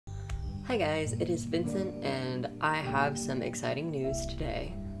Hi guys, it is Vincent and I have some exciting news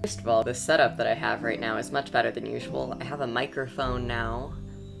today. First of all, the setup that I have right now is much better than usual. I have a microphone now.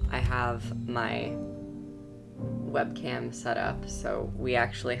 I have my webcam set up, so we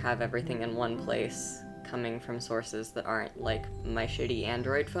actually have everything in one place coming from sources that aren't like my shitty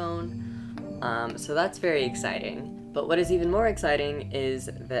Android phone. So that's very exciting. But what is even more exciting is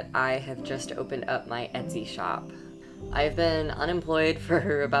that I have just opened up my Etsy shop. I've been unemployed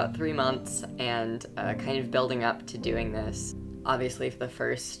for about 3 months and kind of building up to doing this. Obviously for the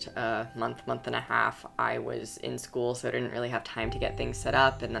first month and a half, I was in school, so I didn't really have time to get things set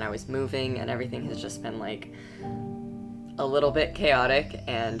up, and then I was moving, and everything has just been like a little bit chaotic,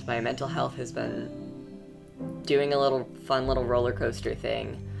 and my mental health has been doing a little fun little roller coaster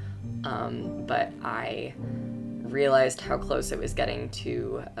thing. But I realized how close it was getting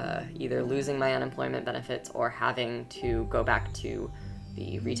to either losing my unemployment benefits or having to go back to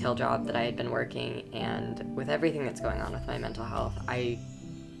the retail job that I had been working, and with everything that's going on with my mental health, I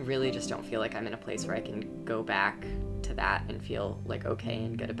really just don't feel like I'm in a place where I can go back to that and feel like okay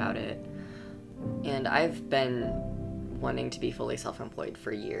and good about it. And I've been wanting to be fully self-employed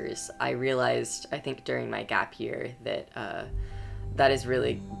for years. I realized, I think during my gap year, that that is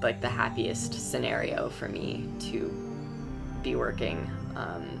really like the happiest scenario for me to be working.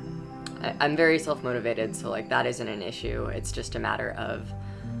 I'm very self-motivated, so like that isn't an issue. It's just a matter of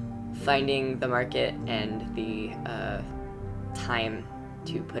finding the market and the time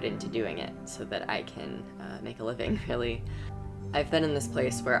to put into doing it so that I can make a living, really. I've been in this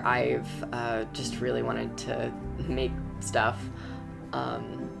place where I've just really wanted to make stuff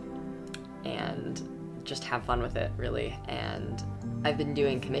and just have fun with it, really. And I've been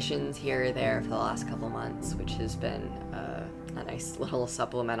doing commissions here or there for the last couple months, which has been a nice little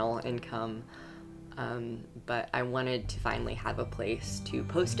supplemental income. But I wanted to finally have a place to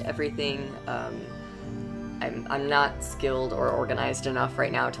post everything. I'm not skilled or organized enough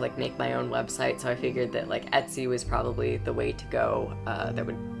right now to like make my own website, so I figured that like Etsy was probably the way to go that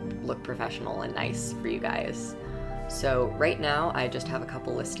would look professional and nice for you guys. So right now I just have a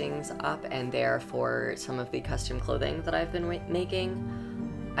couple listings up, and they're for some of the custom clothing that I've been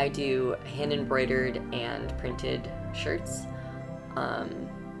making. I do hand embroidered and printed shirts.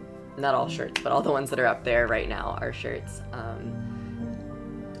 Not all shirts, but all the ones that are up there right now are shirts.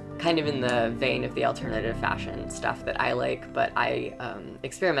 Kind of in the vein of the alternative fashion stuff that I like, but I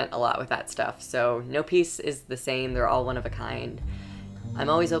experiment a lot with that stuff. So no piece is the same, they're all one of a kind. I'm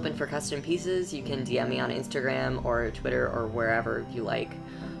always open for custom pieces. You can DM me on Instagram or Twitter or wherever you like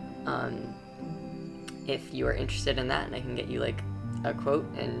if you are interested in that, and I can get you like a quote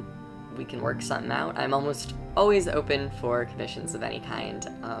and we can work something out. I'm almost always open for commissions of any kind,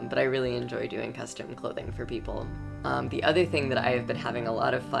 but I really enjoy doing custom clothing for people. The other thing that I have been having a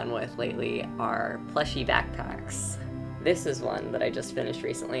lot of fun with lately are plushie backpacks. This is one that I just finished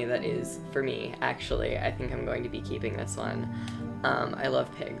recently that is for me, actually. I think I'm going to be keeping this one. I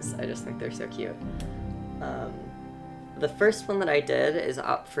love pigs. I just think they're so cute. The first one that I did is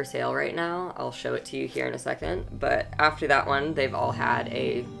up for sale right now. I'll show it to you here in a second, but after that one, they've all had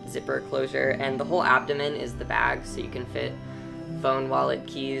a zipper closure, and the whole abdomen is the bag, so you can fit phone, wallet,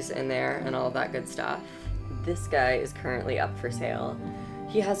 keys in there, and all of that good stuff. This guy is currently up for sale.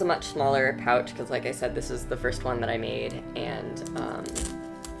 He has a much smaller pouch, because like I said, this is the first one that I made, and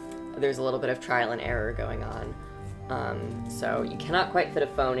there's a little bit of trial and error going on. So you cannot quite fit a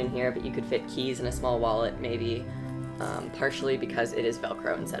phone in here, but you could fit keys and a small wallet, maybe. Partially because it is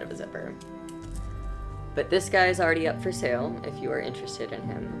Velcro instead of a zipper. But this guy is already up for sale if you are interested in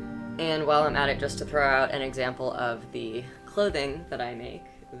him. And while I'm at it, just to throw out an example of the clothing that I make,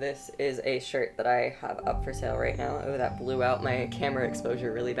 this is a shirt that I have up for sale right now. Oh, that blew out my camera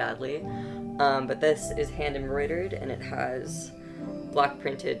exposure really badly. But this is hand embroidered, and it has block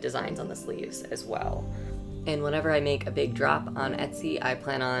printed designs on the sleeves as well. And whenever I make a big drop on Etsy, I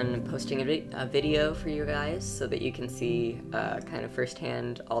plan on posting a video for you guys so that you can see kind of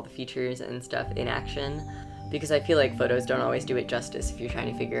firsthand all the features and stuff in action. Because I feel like photos don't always do it justice if you're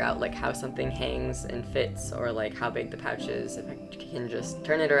trying to figure out like how something hangs and fits, or like how big the pouch is. If I can just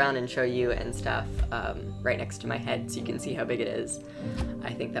turn it around and show you and stuff right next to my head so you can see how big it is,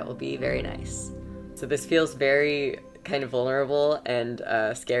 I think that will be very nice. So this feels very kind of vulnerable and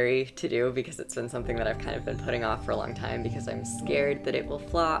scary to do, because it's been something that I've kind of been putting off for a long time because I'm scared that it will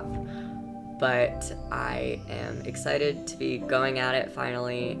flop. But I am excited to be going at it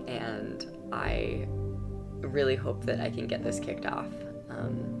finally, and I really hope that I can get this kicked off.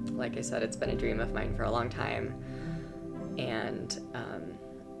 Like I said, it's been a dream of mine for a long time, and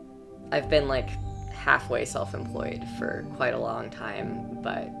I've been like halfway self-employed for quite a long time,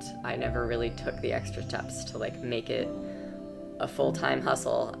 but I never really took the extra steps to like make it a full-time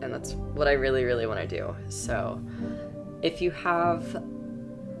hustle, and that's what I really, really want to do. So if you have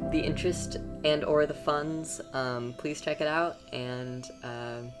the interest and or the funds, please check it out. And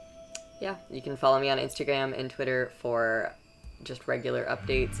yeah, you can follow me on Instagram and Twitter for just regular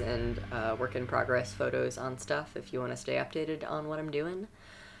updates and work in progress photos on stuff if you want to stay updated on what I'm doing.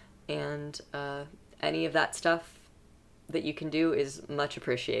 And any of that stuff that you can do is much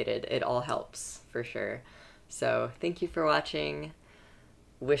appreciated. It all helps for sure. So thank you for watching.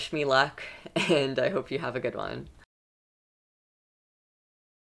 Wish me luck, and I hope you have a good one.